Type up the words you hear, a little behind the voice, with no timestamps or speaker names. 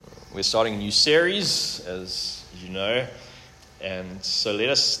We're starting a new series, as you know, and so let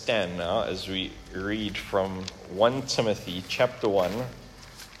us stand now as we read from 1 Timothy chapter 1.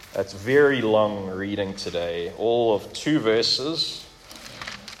 That's very long reading today, all of 2 verses,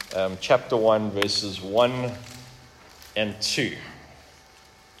 chapter 1, verses 1 and 2.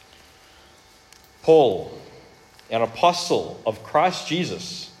 Paul, an apostle of Christ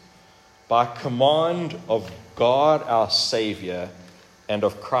Jesus, by command of God our Savior, and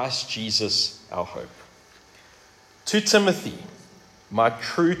of Christ Jesus our hope. To Timothy, my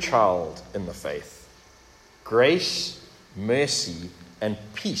true child in the faith, grace, mercy, and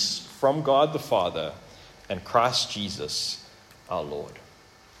peace from God the Father and Christ Jesus our Lord.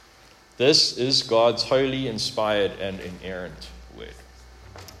 This is God's holy, inspired, and inerrant word.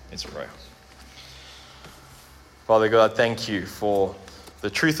 Let's pray. Father God, thank you for the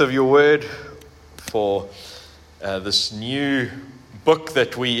truth of your word, for this new book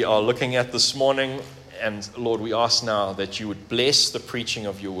that we are looking at this morning. And Lord, we ask now that you would bless the preaching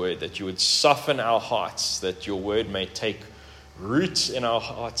of your word, that you would soften our hearts, that your word may take root in our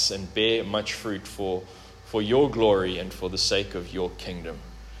hearts and bear much fruit for your glory and for the sake of your kingdom.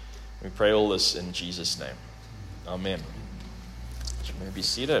 We pray all this in Jesus' name. Amen. You may be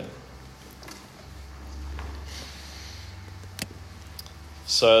seated.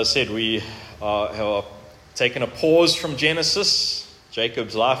 So as I said, we have taken a pause from Genesis.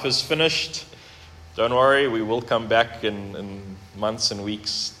 Jacob's life is finished. Don't worry, we will come back in months and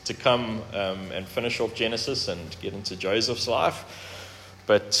weeks to come and finish off Genesis and get into Joseph's life.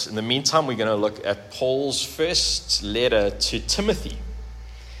 But in the meantime, we're going to look at Paul's first letter to Timothy.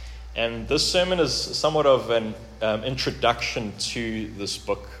 And this sermon is somewhat of an introduction to this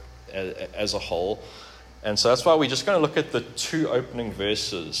book as a whole. And so that's why we're just going to look at the 2 opening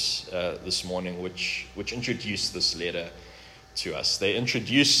verses this morning, which introduce this letter to us. They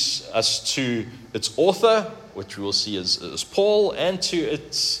introduce us to its author, which we will see as Paul, and to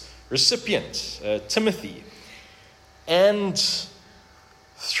its recipient, Timothy. And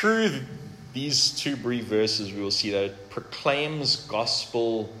through these 2 brief verses, we will see that it proclaims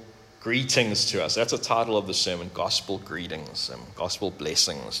gospel greetings to us. That's the title of the sermon, Gospel Greetings, and gospel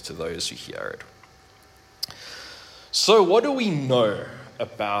blessings to those who hear it. So what do we know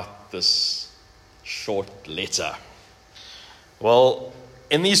about this short letter? Well,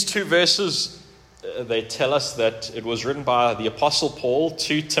 in these 2 verses, they tell us that it was written by the Apostle Paul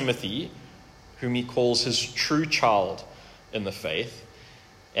to Timothy, whom he calls his true child in the faith.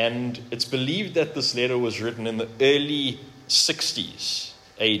 And it's believed that this letter was written in the early 60s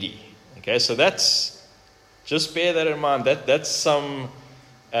AD. Okay, so just bear that in mind. That's some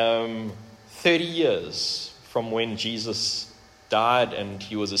 30 years from when Jesus died and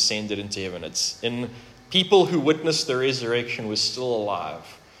he was ascended into heaven. It's in people who witnessed the resurrection were still alive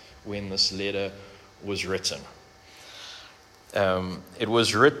when this letter was written. It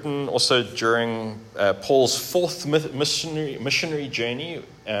was written also during Paul's 4th missionary journey,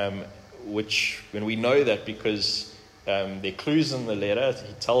 which, when we know that because there are clues in the letter,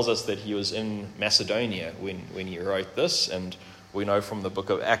 he tells us that he was in Macedonia when he wrote this, and we know from the book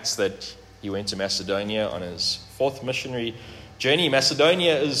of Acts that he went to Macedonia on his 4th missionary journey.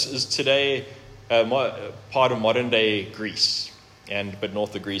 Macedonia is today part of modern-day Greece, but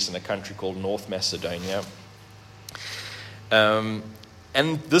north of Greece in a country called North Macedonia. And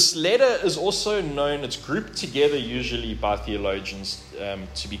this letter is also known, it's grouped together usually by theologians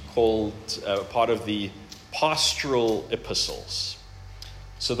to be called part of the pastoral epistles.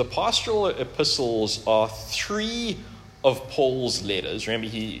 So the pastoral epistles are 3 of Paul's letters. Remember,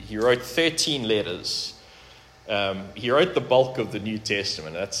 he wrote 13 letters. He wrote the bulk of the New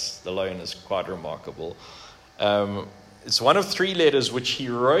Testament. That's alone is quite remarkable. It's one of 3 letters which he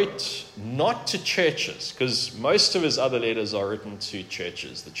wrote not to churches, because most of his other letters are written to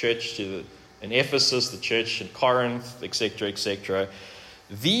churches. The church in Ephesus, the church in Corinth, etc., etc.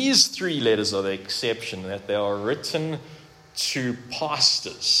 These 3 letters are the exception, that they are written to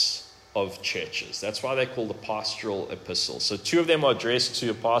pastors of churches. That's why they're called the pastoral epistles. So 2 of them are addressed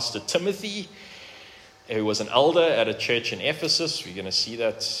to Pastor Timothy, who was an elder at a church in Ephesus. We're going to see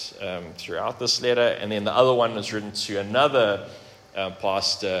that throughout this letter. And then the other one is written to another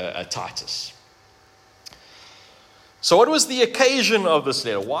pastor, Titus. So what was the occasion of this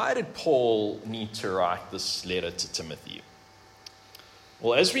letter? Why did Paul need to write this letter to Timothy?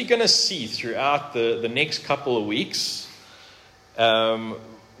 Well, as we're going to see throughout the next couple of weeks,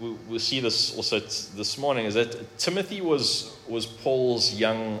 we'll see this also this morning, is that Timothy was Paul's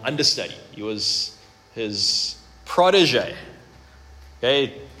young understudy. He was his protege.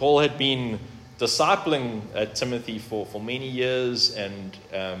 Okay, Paul had been discipling Timothy for many years, and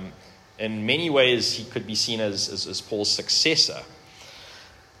in many ways he could be seen as Paul's successor.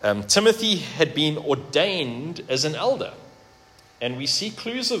 Timothy had been ordained as an elder, and we see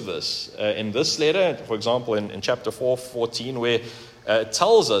clues of this in this letter, for example, in chapter 4:14, where it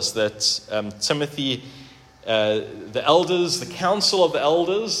tells us that Timothy, the elders, the council of the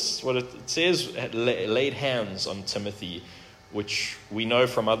elders, what it says, had laid hands on Timothy, which we know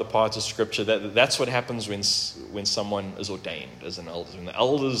from other parts of Scripture that's what happens when someone is ordained as an elder. When the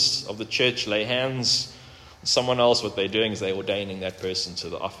elders of the church lay hands on someone else, what they're doing is they're ordaining that person to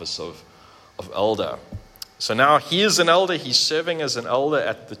the office of elder. So now he is an elder. He's serving as an elder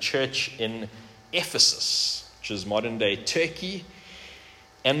at the church in Ephesus, which is modern-day Turkey.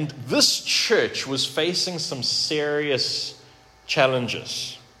 And this church was facing some serious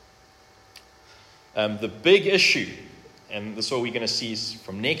challenges. The big issue, and this is what we're going to see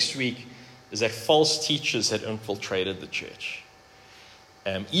from next week, is that false teachers had infiltrated the church.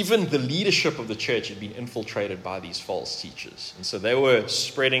 Even the leadership of the church had been infiltrated by these false teachers. And so they were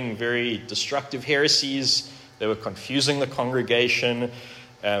spreading very destructive heresies. They were confusing the congregation.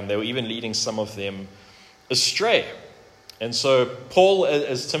 They were even leading some of them astray. And so Paul,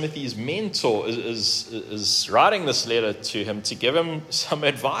 as Timothy's mentor, is writing this letter to him to give him some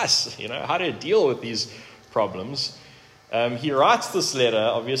advice, how to deal with these problems. He writes this letter,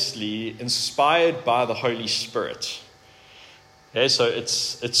 obviously, inspired by the Holy Spirit. Okay, so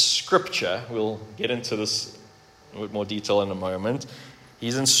it's scripture. We'll get into this in a bit more detail in a moment.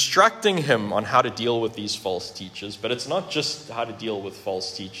 He's instructing him on how to deal with these false teachers, but it's not just how to deal with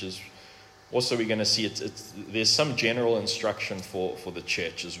false teachers. Also, we're going to see there's some general instruction for the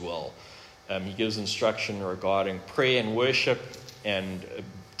church as well. He gives instruction regarding prayer and worship, and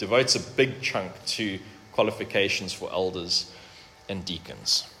devotes a big chunk to qualifications for elders and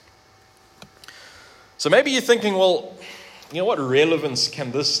deacons. So maybe you're thinking, well, what relevance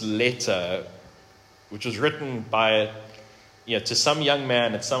can this letter, which was written by, to some young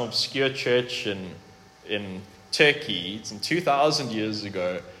man at some obscure church in Turkey, some 2,000 years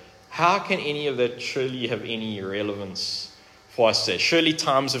ago, how can any of that surely have any relevance for us today? Surely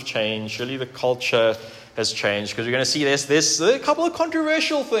times have changed. Surely the culture has changed. Because we're going to see there's a couple of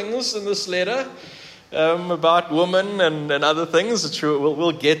controversial things in this letter about women and other things that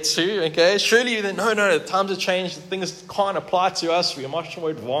we'll get to. Okay, surely no, times have changed. Things can't apply to us. We are much more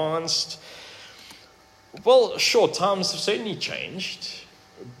advanced. Well, sure, times have certainly changed,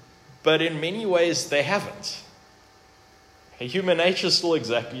 but in many ways they haven't. Human nature is still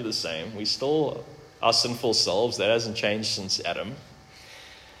exactly the same. We still are sinful selves. That hasn't changed since Adam.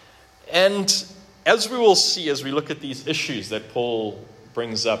 And as we will see as we look at these issues that Paul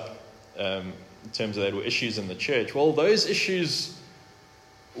brings up in terms of that were issues in the church, well, those issues,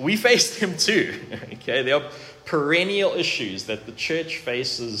 we face them too. Okay, they are perennial issues that the church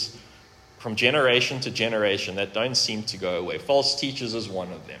faces from generation to generation that don't seem to go away. False teachers is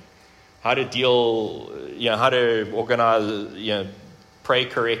one of them. How to deal, how to organize, pray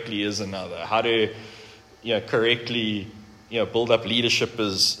correctly is another. How to, correctly, build up leadership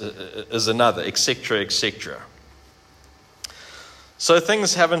is another, etc., etc. So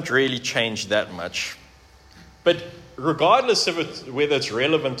things haven't really changed that much. But regardless of whether it's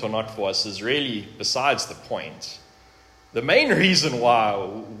relevant or not for us is really besides the point. The main reason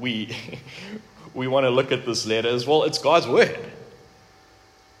why we want to look at this letter is, well, it's God's word.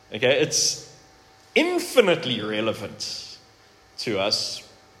 Okay, it's infinitely relevant to us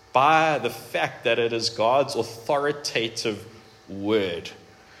by the fact that it is God's authoritative word.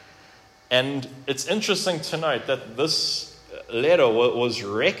 And it's interesting to note that this letter was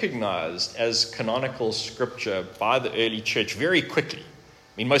recognized as canonical scripture by the early church very quickly.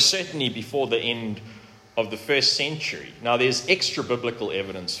 Most certainly before the end of the first century. Now, there's extra biblical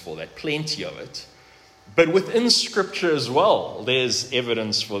evidence for that, plenty of it. But within Scripture as well, there's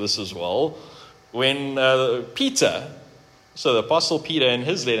evidence for this as well. When Peter, so the Apostle Peter in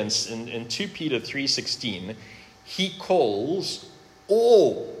his letter in 2 Peter 3:16, he calls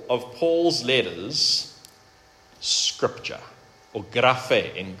all of Paul's letters Scripture, or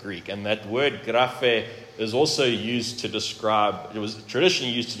graphe in Greek. And that word graphe is also used to describe, it was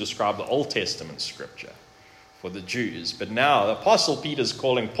traditionally used to describe the Old Testament Scripture for the Jews. But now the Apostle Peter is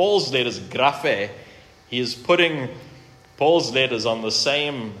calling Paul's letters graphe. He is putting Paul's letters on the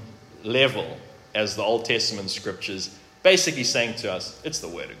same level as the Old Testament scriptures, basically saying to us, it's the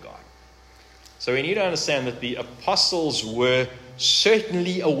Word of God. So we need to understand that the apostles were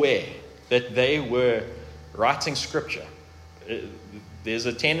certainly aware that they were writing scripture. There's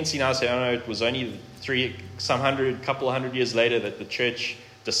a tendency now to say, it was only couple of hundred years later that the church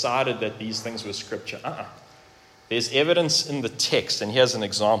decided that these things were scripture. There's evidence in the text, and here's an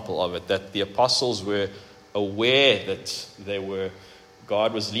example of it, that the apostles were aware that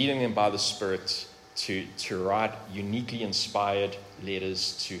God was leading them by the Spirit to write uniquely inspired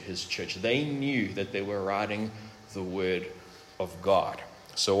letters to his church. They knew that they were writing the word of God.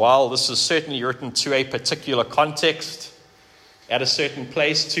 So while this is certainly written to a particular context, at a certain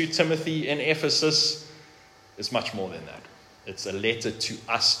place, to Timothy in Ephesus, it's much more than that. It's a letter to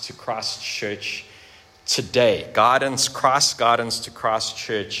us, to Christ's church today. Christ's guidance to Christ's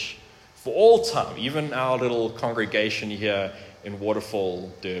church for all time, even our little congregation here in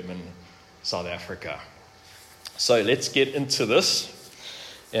Waterfall, Durban, South Africa. So let's get into this.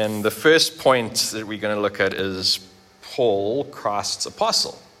 And the first point that we're going to look at is Paul, Christ's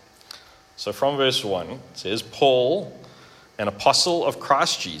apostle. So from verse 1, it says, Paul, an apostle of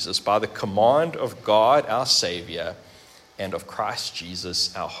Christ Jesus, by the command of God our Savior, and of Christ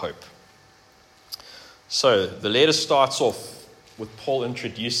Jesus our hope. So the letter starts off with Paul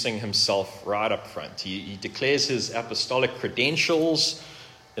introducing himself right up front. He declares his apostolic credentials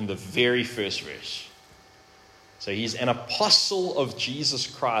in the very first verse. So he's an apostle of Jesus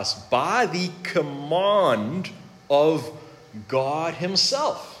Christ by the command of God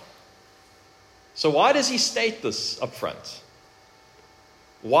himself. So why does he state this up front?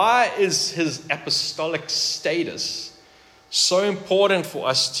 Why is his apostolic status so important for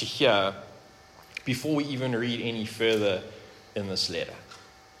us to hear before we even read any further in this letter?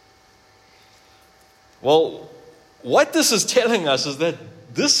 Well, what this is telling us is that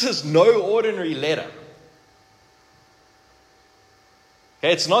this is no ordinary letter.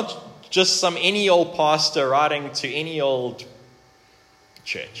 Okay, it's not just some any old pastor writing to any old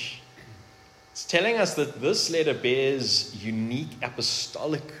church. It's telling us that this letter bears unique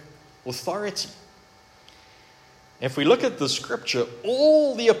apostolic authority. If we look at the scripture,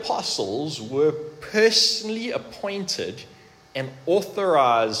 all the apostles were personally appointed and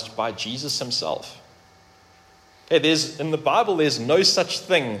authorized by Jesus himself. Okay, in the Bible, there's no such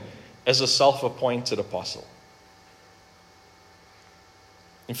thing as a self-appointed apostle.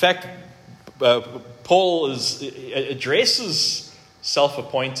 In fact, Paul addresses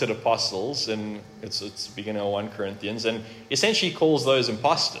self-appointed apostles, and it's beginning of 1 Corinthians, and essentially calls those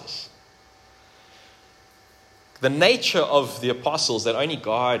imposters. The nature of the apostles, that only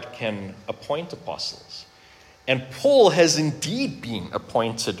God can appoint apostles. And Paul has indeed been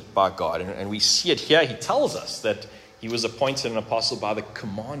appointed by God. And we see it here. He tells us that he was appointed an apostle by the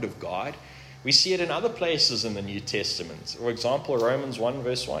command of God. We see it in other places in the New Testament. For example, Romans 1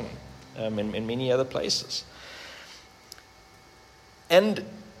 verse 1, and many other places. And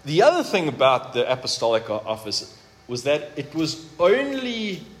the other thing about the apostolic office was that it was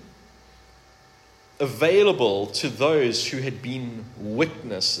only available to those who had been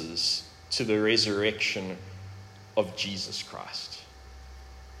witnesses to the resurrection of Jesus Christ.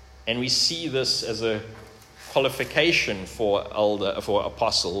 And we see this as a qualification for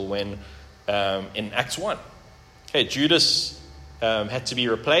apostle when in Acts 1. Okay, Judas had to be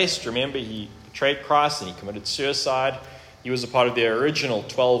replaced. Remember, he betrayed Christ and he committed suicide. He was a part of the original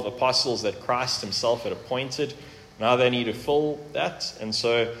 12 apostles that Christ himself had appointed. Now they need to fill that. And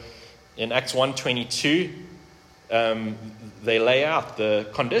so in Acts 1:22, they lay out the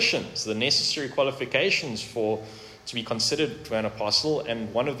conditions, the necessary qualifications to be considered an apostle.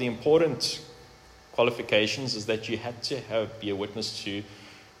 And one of the important qualifications is that you had to be a witness to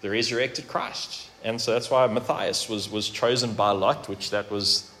the resurrected Christ. And so that's why Matthias was chosen by lot, which that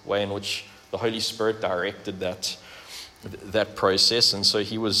was the way in which the Holy Spirit directed that process. And so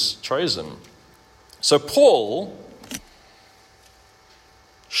he was chosen. So Paul,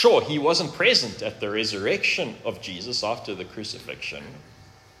 sure, he wasn't present at the resurrection of Jesus after the crucifixion,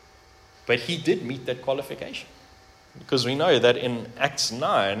 but he did meet that qualification. Because we know that in Acts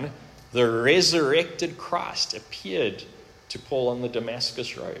 9, the resurrected Christ appeared to Paul on the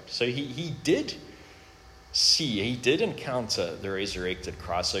Damascus Road. So he did encounter the resurrected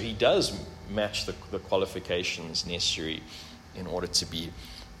Christ. So he does match the qualifications necessary in order to be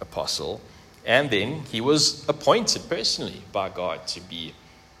apostle. And then he was appointed personally by God to be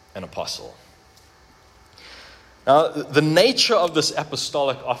an apostle. Now, the nature of this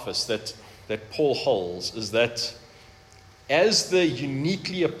apostolic office that Paul holds is that as the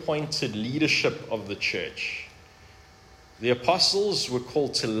uniquely appointed leadership of the church, the apostles were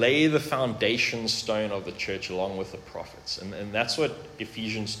called to lay the foundation stone of the church along with the prophets. And that's what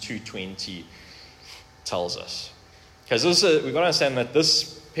Ephesians 2:20 tells us. Because we've got to understand that this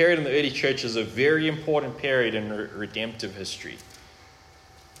period in the early church is a very important period in redemptive history.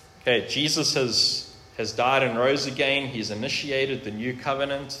 Okay, Jesus has has died and rose again. He's initiated the new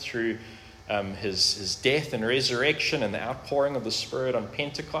covenant through his death and resurrection and the outpouring of the Spirit on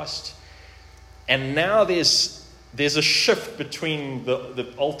Pentecost. And now there's a shift between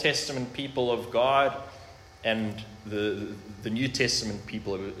the Old Testament people of God and the New Testament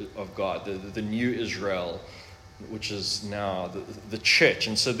people of God, the new Israel, which is now the church.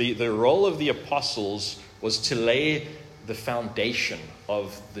 And so the role of the apostles was to lay the foundation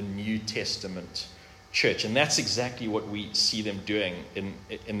of the New Testament church. And that's exactly what we see them doing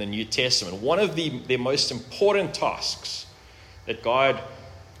in the New Testament. One of their most important tasks that God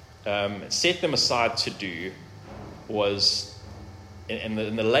set them aside to do was, in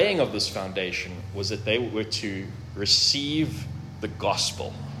the laying of this foundation, was that they were to receive the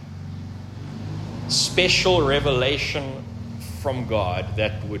gospel. Special revelation from God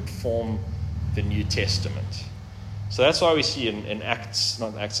that would form the New Testament. So that's why we see in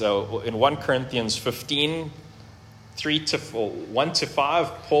 1 Corinthians 15, 1 to 5,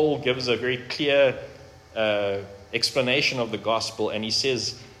 Paul gives a very clear explanation of the gospel, and he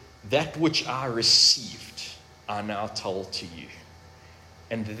says, "That which I received, I now tell to you."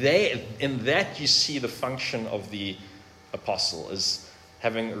 And in that you see the function of the apostle, is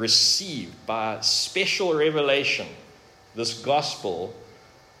having received by special revelation this gospel.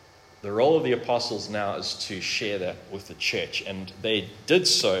 The role of the apostles now is to share that with the church. And they did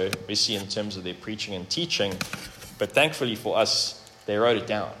so, we see, in terms of their preaching and teaching. But thankfully for us, they wrote it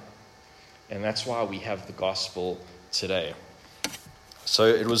down. And that's why we have the gospel today. So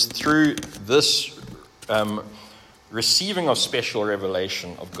it was through this receiving of special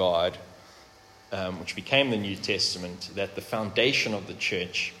revelation of God, which became the New Testament, that the foundation of the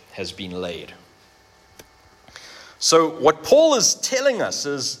church has been laid. So what Paul is telling us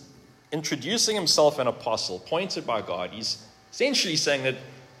is, introducing himself an apostle, appointed by God, he's essentially saying that,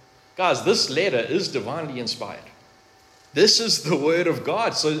 guys, this letter is divinely inspired. This is the word of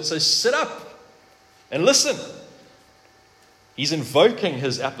God. So sit up and listen. He's invoking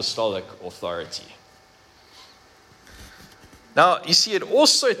his apostolic authority. Now, you see, it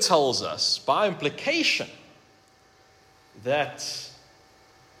also tells us, by implication, that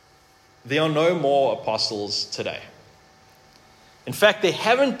there are no more apostles today. In fact, there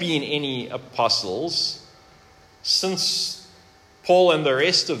haven't been any apostles since Paul and the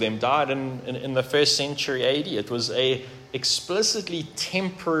rest of them died in the first century AD. It was a explicitly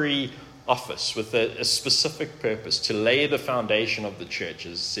temporary office with a specific purpose, to lay the foundation of the church,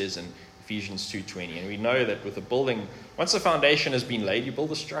 as it says in Ephesians 2:20. And we know that with a building, once the foundation has been laid, you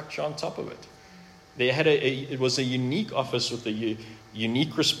build a structure on top of it. It was a unique office with a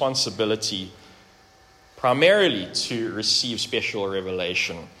unique responsibility, primarily to receive special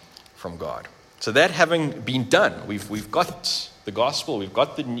revelation from God. So that having been done, we've got the gospel, we've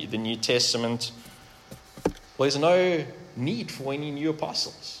got the New Testament. Well, there's no need for any new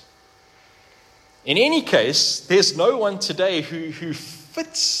apostles. In any case, there's no one today who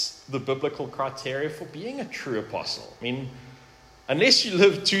fits the biblical criteria for being a true apostle. I mean, unless you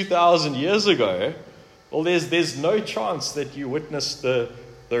lived 2,000 years ago, well, there's no chance that you witnessed the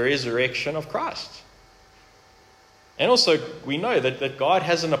resurrection of Christ. And also, we know that God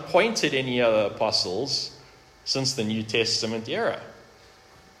hasn't appointed any other apostles since the New Testament era.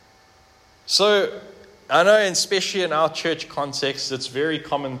 So, I know, and especially in our church context, it's very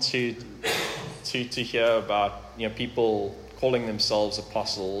common to hear about, people calling themselves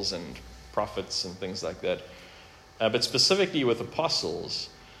apostles and prophets and things like that. But specifically with apostles,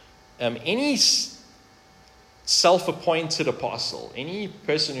 any self-appointed apostle, any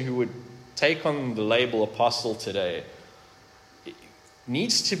person who would take on the label apostle today,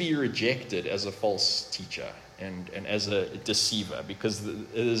 needs to be rejected as a false teacher and as a deceiver, because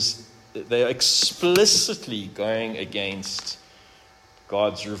they are explicitly going against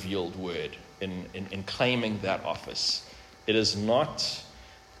God's revealed word in claiming that office. It does not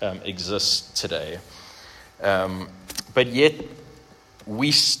exist today. But yet,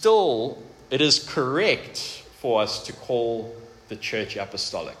 it is correct for us to call the church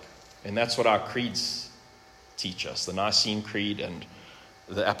apostolic. And that's what our creeds teach us, the Nicene Creed and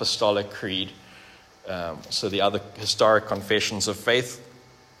the Apostolic Creed, so the other historic confessions of faith.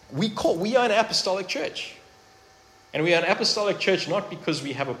 We are an apostolic church. And we are an apostolic church not because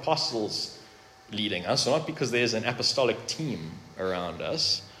we have apostles leading us, or not because there's an apostolic team around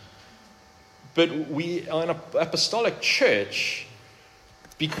us, but we are an apostolic church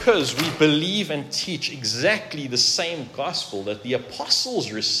because we believe and teach exactly the same gospel that the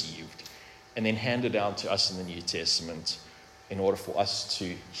apostles received and then handed down to us in the New Testament in order for us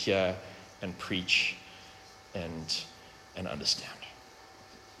to hear and preach and understand.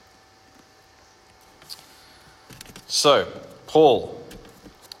 So, Paul,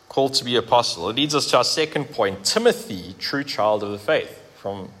 called to be apostle. It leads us to our second point, Timothy, true child of the faith,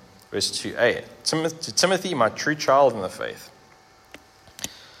 from verse 2a. To Timothy, my true child in the faith.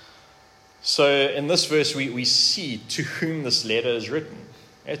 So in this verse, we see to whom this letter is written.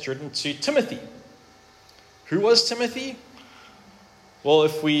 It's written to Timothy. Who was Timothy? Well,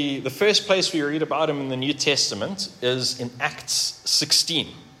 the first place we read about him in the New Testament is in Acts 16.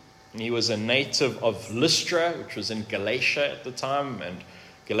 And he was a native of Lystra, which was in Galatia at the time, and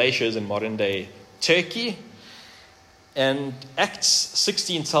Galatia is in modern-day Turkey. And Acts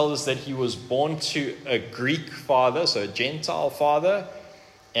 16 tells us that he was born to a Greek father, so a Gentile father,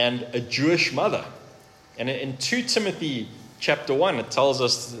 and a Jewish mother. And in 2 Timothy chapter 1, it tells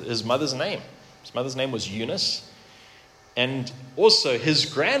us his mother's name. His mother's name was Eunice. And also his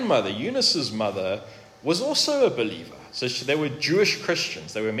grandmother, Eunice's mother, was also a believer. So they were Jewish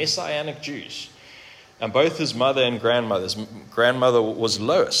Christians. They were Messianic Jews. And both his mother and grandmother's grandmother was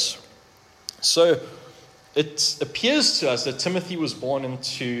Lois. So it appears to us that Timothy was born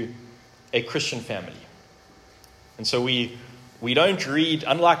into a Christian family. And so we don't read,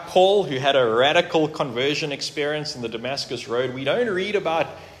 unlike Paul, who had a radical conversion experience in the Damascus Road, we don't read about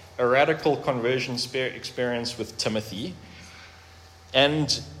a radical conversion experience with Timothy.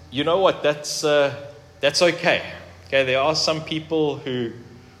 And you know what? That's okay. Okay, there are some people who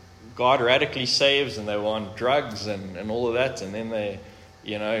God radically saves and they were on drugs and all of that, and then they,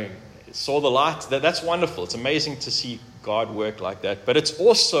 saw the light. That's wonderful. It's amazing to see God work like that. But it's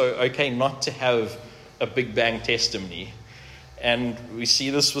also okay not to have a big bang testimony. And we see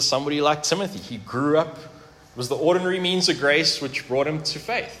this with somebody like Timothy. He grew up, it was the ordinary means of grace which brought him to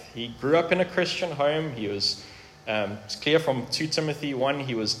faith. He grew up in a Christian home. He was, it's clear from 2 Timothy 1,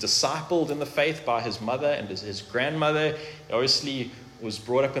 he was discipled in the faith by his mother and his grandmother. He obviously was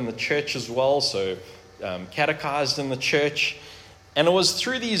brought up in the church as well, so catechized in the church. And it was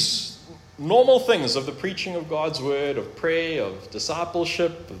through these normal things of the preaching of God's word, of prayer, of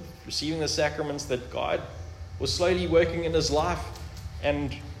discipleship, of receiving the sacraments, that God was slowly working in his life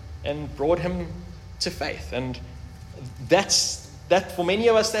and brought him to faith. And that for many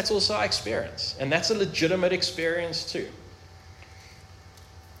of us, that's also our experience. And that's a legitimate experience too.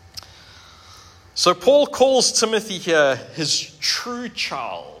 So Paul calls Timothy here his true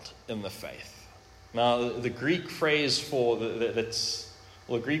child in the faith. Now, the Greek phrase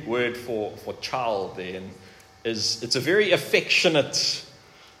the Greek word for child there it's a very affectionate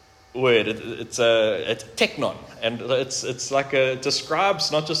word. It's teknon, and it's like it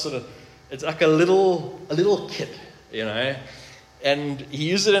describes not just it's like a little kid, and he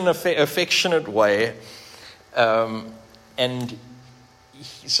used it in an affectionate way, and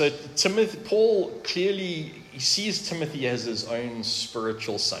so Paul clearly he sees Timothy as his own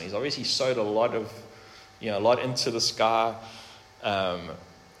spiritual son. He's obviously sowed a lot into this guy,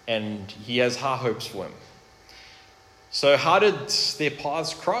 and he has high hopes for him. So how did their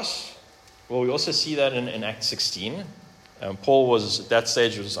paths cross? Well, we also see that in Acts 16. Paul was, at that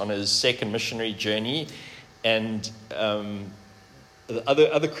stage, was on his second missionary journey, and the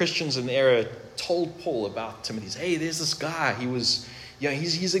other Christians in the area told Paul about Timothy. He said, hey, there's this guy. He was,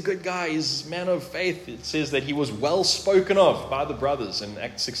 he's a good guy. He's a man of faith. It says that he was well spoken of by the brothers in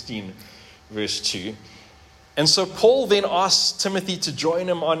Acts 16, verse 2. And so Paul then asks Timothy to join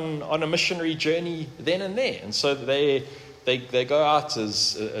him on a missionary journey then and there. And so they go out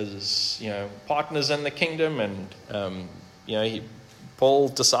as partners in the kingdom, and Paul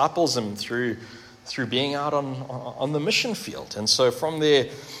disciples him through being out on the mission field. And so from there,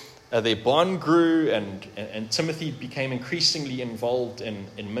 their bond grew, and Timothy became increasingly involved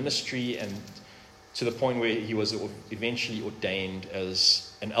in ministry, and to the point where he was eventually ordained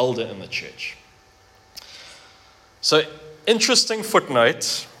as an elder in the church. So, interesting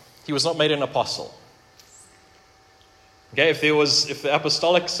footnote, he was not made an apostle. Okay, if the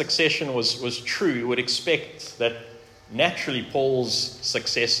apostolic succession was true, you would expect that naturally Paul's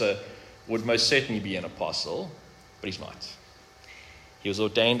successor would most certainly be an apostle, but he's not. He was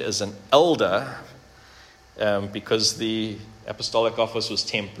ordained as an elder because the apostolic office was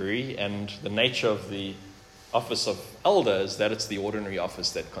temporary, and the nature of the office of elder is that it's the ordinary office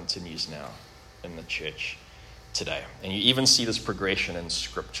that continues now in the church today. And you even see this progression in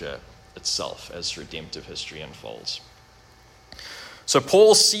Scripture itself as redemptive history unfolds. So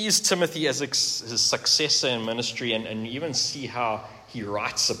Paul sees Timothy as his successor in ministry, and you even see how he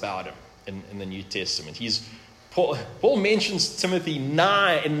writes about him in the New Testament. Paul mentions Timothy in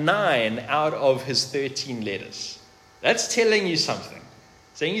 9 out of his 13 letters. That's telling you something.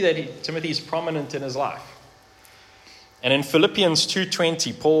 Saying you that Timothy is prominent in his life. And in Philippians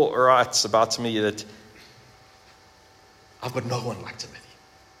 2:20, Paul writes about Timothy that I've got no one like Timothy.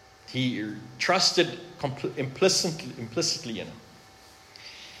 He trusted implicitly in him.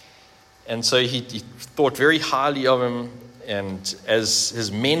 And so he thought very highly of him, and as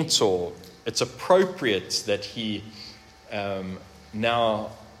his mentor, it's appropriate that he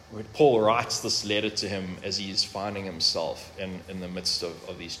now, Paul writes this letter to him as he's finding himself in the midst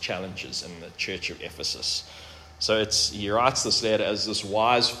of these challenges in the church of Ephesus. So he writes this letter as this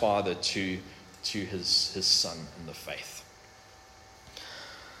wise father to his son in the faith.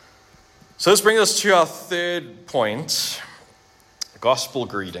 So this brings us to our third point, gospel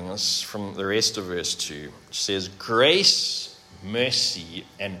greetings from the rest of verse 2, which says, grace, mercy,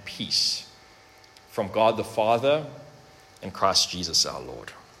 and peace from God the Father and Christ Jesus our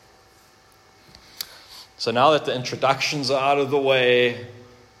Lord. So now that the introductions are out of the way,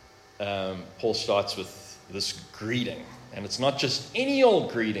 Paul starts with this greeting. And it's not just any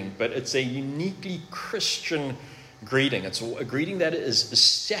old greeting, but it's a uniquely Christian greeting. It's a greeting that is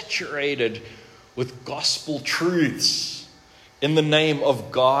saturated with gospel truths in the name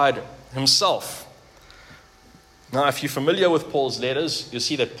of God himself. Now, if you're familiar with Paul's letters, you'll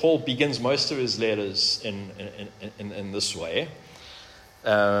see that Paul begins most of his letters in this way.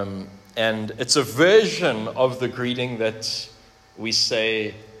 And it's a version of the greeting that we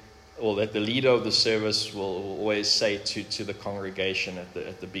say, or that the leader of the service will always say to the congregation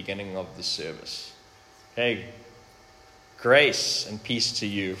at the beginning of the service. Hey, grace and peace to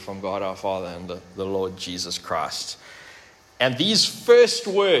you from God our Father and the Lord Jesus Christ. And these first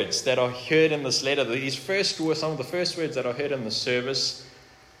words that are heard in this letter, some of the first words that are heard in the service,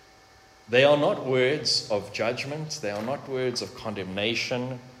 they are not words of judgment. They are not words of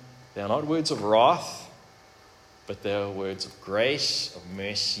condemnation. They are not words of wrath, but they are words of grace, of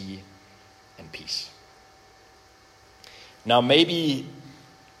mercy, and peace. Now, maybe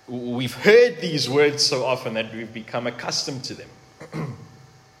we've heard these words so often that we've become accustomed to them.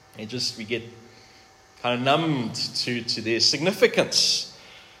 We get kind of numbed to their significance.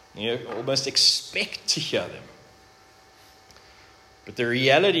 Almost expect to hear them. But the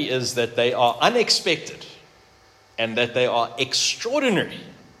reality is that they are unexpected and that they are extraordinary.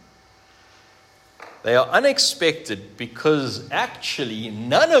 They are unexpected because actually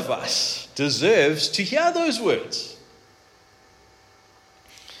none of us deserves to hear those words.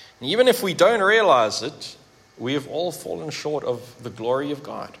 And even if we don't realize it, we have all fallen short of the glory of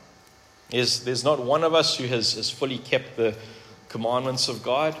God. There's not one of us who has fully kept the commandments of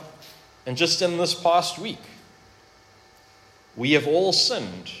God. And just in this past week, we have all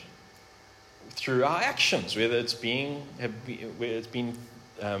sinned through our actions, whether it's being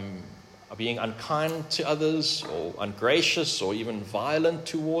unkind to others, or ungracious, or even violent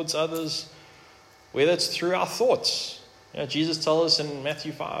towards others, whether it's through our thoughts. Jesus tells us in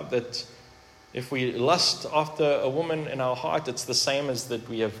Matthew 5 that if we lust after a woman in our heart, it's the same as that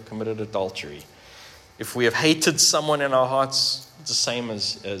we have committed adultery. If we have hated someone in our hearts, it's the same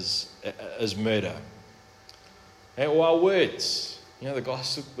as murder. Or our words. The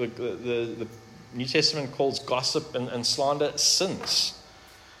gossip, the New Testament calls gossip and slander sins.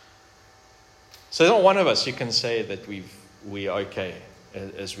 So there's not one of us who can say that we are okay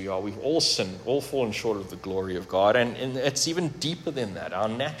as we are. We've all sinned, all fallen short of the glory of God. And it's even deeper than that. Our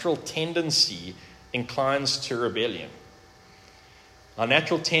natural tendency inclines to rebellion. Our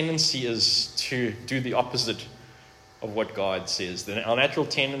natural tendency is to do the opposite of what God says. Our natural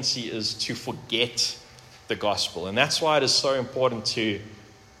tendency is to forget the gospel. And that's why it is so important to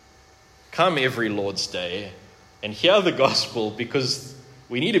come every Lord's Day and hear the gospel, because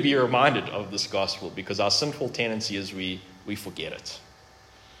we need to be reminded of this gospel, because our sinful tendency is we forget it.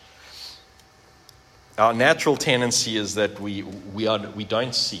 Our natural tendency is that we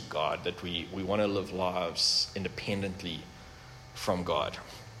don't seek God, that we want to live lives independently from God.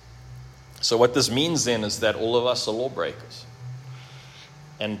 So what this means then is that all of us are lawbreakers.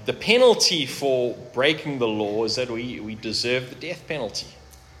 And the penalty for breaking the law is that we deserve the death penalty.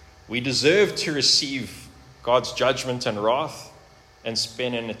 We deserve to receive God's judgment and wrath and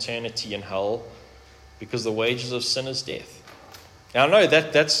spend an eternity in hell, because the wages of sin is death. Now, I know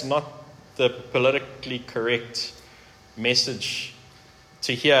that's not the politically correct message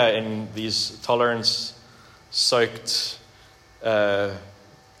to hear in these tolerance-soaked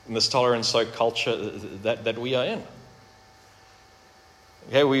culture that we are in.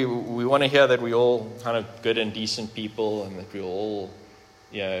 Okay, we want to hear that we're all kind of good and decent people, and that we're all,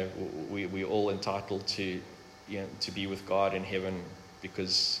 we're all entitled to be with God in heaven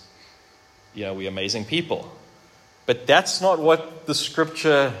because, we're amazing people. But that's not what the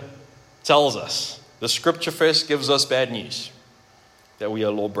Scripture tells us. The Scripture first gives us bad news, that we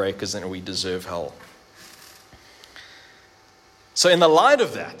are lawbreakers and we deserve hell. So in the light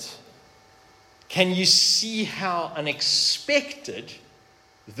of that, can you see how unexpected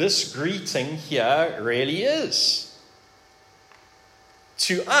this greeting here really is?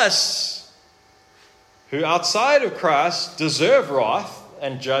 To us, who outside of Christ deserve wrath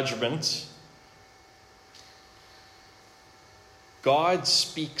and judgment, God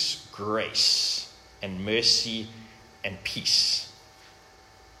speaks grace and mercy and peace.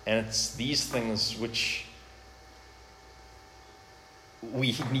 And it's these things which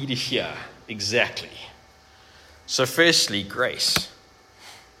we need to hear exactly. So firstly, grace.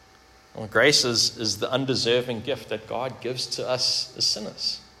 Well, grace is the undeserving gift that God gives to us as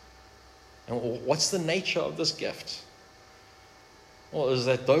sinners. And what's the nature of this gift? Well, is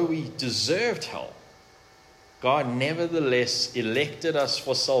that though we deserved hell, God nevertheless elected us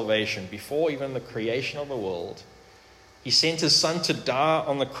for salvation before even the creation of the world. He sent his Son to die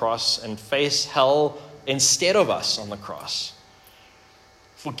on the cross and face hell instead of us on the cross,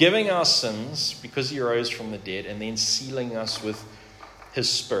 forgiving our sins because he rose from the dead, and then sealing us with his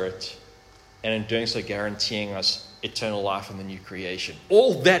Spirit, and in doing so guaranteeing us eternal life in the new creation.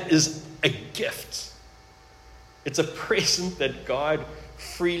 All that is a gift. It's a present that God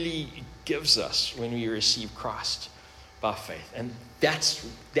freely gives us when we receive Christ by faith. And that's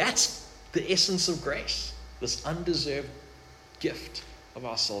the essence of grace, this undeserved gift of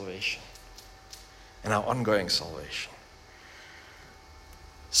our salvation and our ongoing salvation.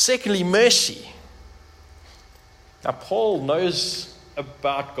 Secondly, mercy. Now, Paul knows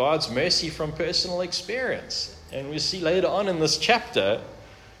about God's mercy from personal experience. And we see later on in this chapter,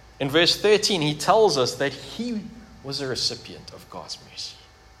 in verse 13, he tells us that he was a recipient of God's mercy.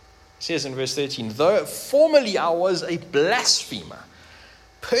 It says in verse 13, though formerly I was a blasphemer,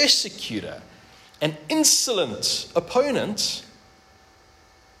 persecutor, an insolent opponent,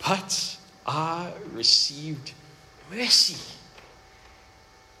 but I received mercy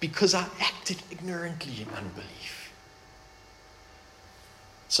because I acted ignorantly in unbelief.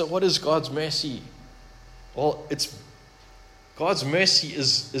 So what is God's mercy? Well, God's mercy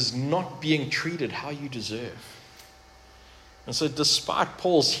is not being treated how you deserve. And so despite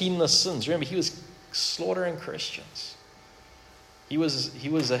Paul's heinous sins, remember, he was slaughtering Christians. He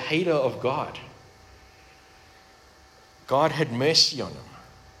was a hater of God. God had mercy on him.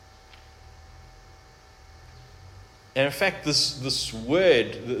 And in fact, this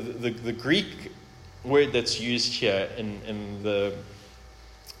word, the Greek word that's used here in the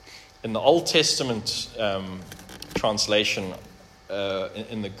Old Testament translation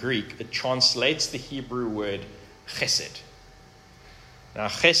in the Greek, it translates the Hebrew word chesed. Now,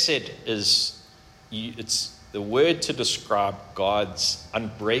 chesed it's the word to describe God's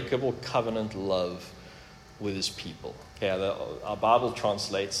unbreakable covenant love with his people. Okay, our Bible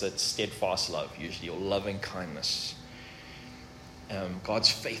translates it steadfast love, usually, or loving kindness. God's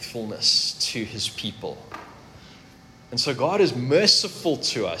faithfulness to his people. And so God is merciful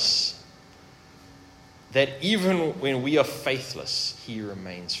to us, that even when we are faithless, he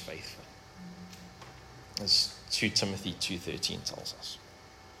remains faithful. As 2 Timothy 2:13 tells us.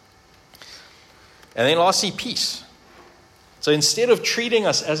 And then lastly, peace. So instead of treating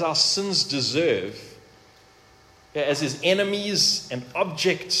us as our sins deserve, as his enemies and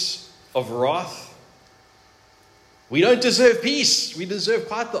objects of wrath, we don't deserve peace. We deserve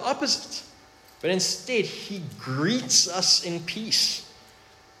quite the opposite. But instead, he greets us in peace.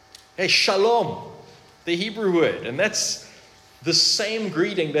 Hey, shalom, the Hebrew word. And that's the same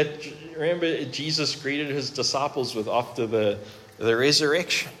greeting that, remember, Jesus greeted his disciples with after the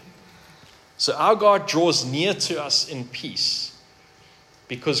resurrection. So our God draws near to us in peace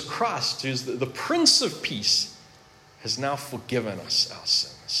because Christ, who's the Prince of Peace, has now forgiven us our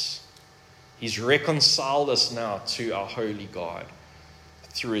sins. He's reconciled us now to our holy God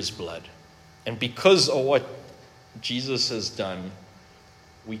through his blood. And because of what Jesus has done,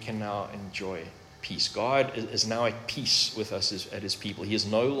 we can now enjoy peace. God is now at peace with us as his people. He is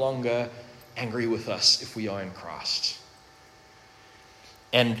no longer angry with us if we are in Christ.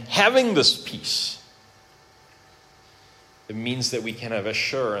 And having this peace, it means that we can have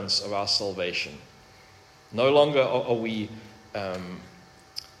assurance of our salvation. No longer are we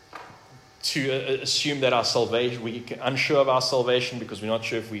to assume that our salvation, we're unsure of our salvation because we're not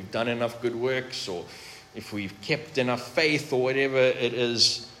sure if we've done enough good works or if we've kept enough faith or whatever it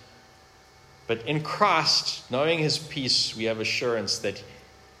is. But in Christ, knowing his peace, we have assurance that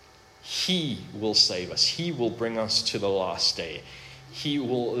he will save us. He will bring us to the last day. He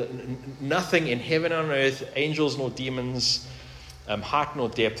will, nothing in heaven and on earth, angels nor demons, height nor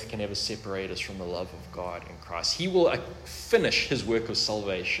depth can ever separate us from the love of God in Christ. He will finish his work of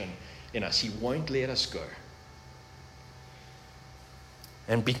salvation in us. He won't let us go.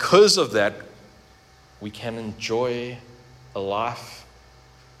 And because of that, we can enjoy a life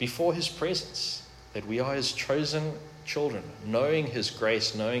before his presence, that we are his chosen children, knowing his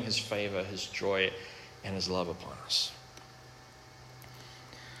grace, knowing his favor, his joy, and his love upon us.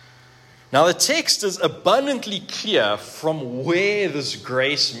 Now, the text is abundantly clear from where this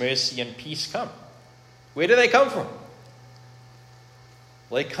grace, mercy, and peace come. Where do they come from?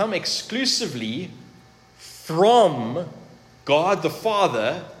 Well, they come exclusively from God the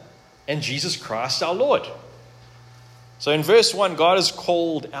Father and Jesus Christ our Lord. So in verse 1, God is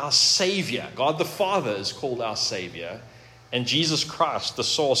called our Savior. God the Father is called our Savior. And Jesus Christ, the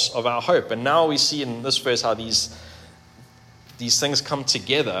source of our hope. And now we see in this verse how these things come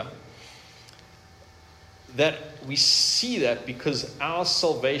together. That we see that because our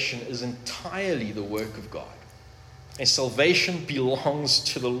salvation is entirely the work of God. And salvation belongs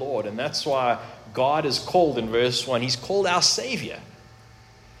to the Lord. And that's why God is called in verse 1. He's called our Savior.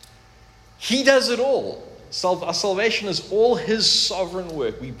 He does it all. Our salvation is all his sovereign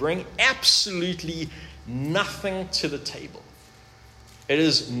work. We bring absolutely nothing to the table. It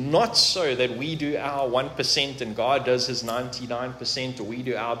is not so that we do our 1% and God does his 99%, or we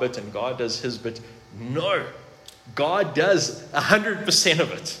do our bit and God does his bit. No. God does 100%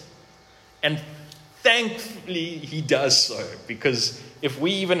 of it. And thankfully he does so, because if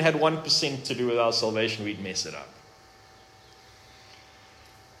we even had 1% to do with our salvation, we'd mess it up.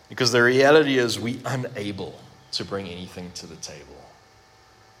 Because the reality is we're unable to bring anything to the table.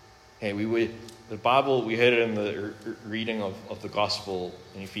 Hey, the Bible, we heard it in the reading of the gospel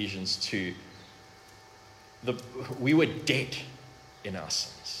in Ephesians 2. We were dead in our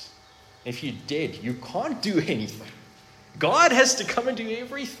sins. If you're dead, you can't do anything. God has to come and do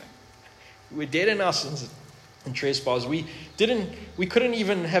everything. We were dead in our sins and trespasses. We couldn't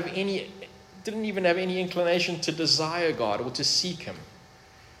even have any inclination to desire God or to seek him.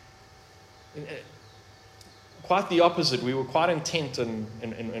 Quite the opposite. We were quite intent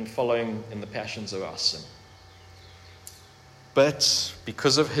in following in the passions of our sin. But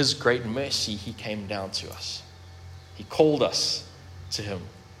because of his great mercy, he came down to us. He called us to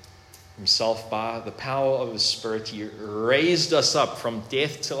himself by the power of his Spirit. He raised us up from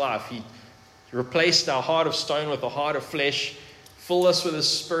death to life. He replaced our heart of stone with a heart of flesh, filled us with his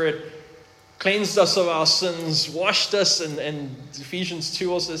Spirit, cleansed us of our sins, washed us, and Ephesians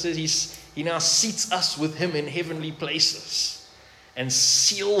 2 also says he now seats us with him in heavenly places and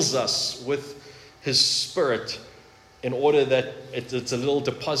seals us with his Spirit in order that it's a little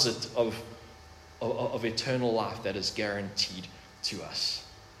deposit of eternal life that is guaranteed to us.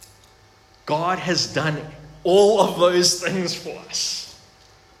 God has done all of those things for us.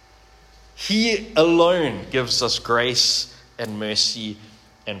 He alone gives us grace and mercy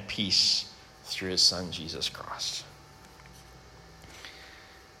and peace through his Son, Jesus Christ.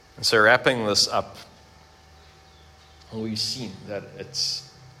 And so wrapping this up, we've seen that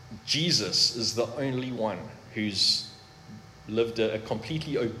Jesus is the only one who's lived a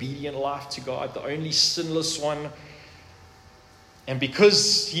completely obedient life to God, the only sinless one. And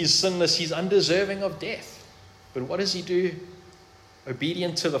because he's sinless, he's undeserving of death. But what does he do?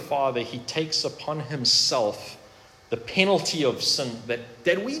 Obedient to the Father, he takes upon himself the penalty of sin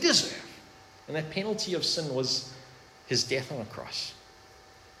that we deserve. And that penalty of sin was his death on a cross.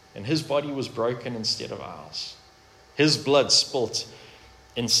 And his body was broken instead of ours. His blood spilt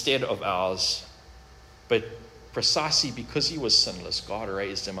instead of ours. But precisely because he was sinless, God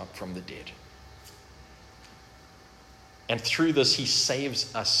raised him up from the dead. And through this, he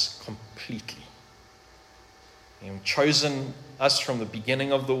saves us completely. He's chosen us from the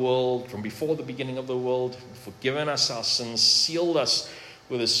beginning of the world, from before the beginning of the world, forgiven us our sins, sealed us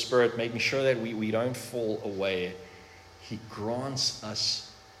with his Spirit, making sure that we don't fall away. He grants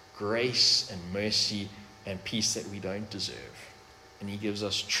us grace and mercy and peace that we don't deserve. And he gives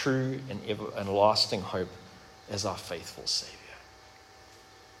us true and lasting hope as our faithful Savior.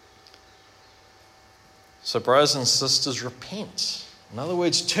 So brothers and sisters, repent. In other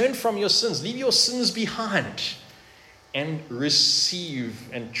words, turn from your sins. Leave your sins behind. And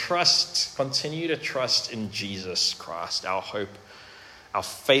receive and trust, continue to trust in Jesus Christ, our hope, our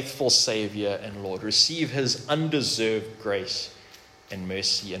faithful Savior and Lord. Receive his undeserved grace and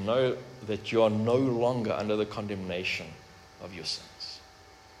mercy, and know that you are no longer under the condemnation of your sins.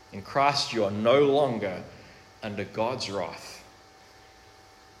 In Christ, you are no longer under God's wrath,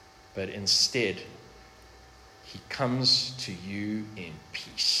 but instead, he comes to you in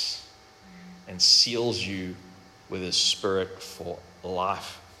peace and seals you with his Spirit for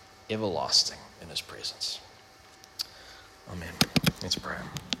life everlasting in his presence. Amen. Let's pray.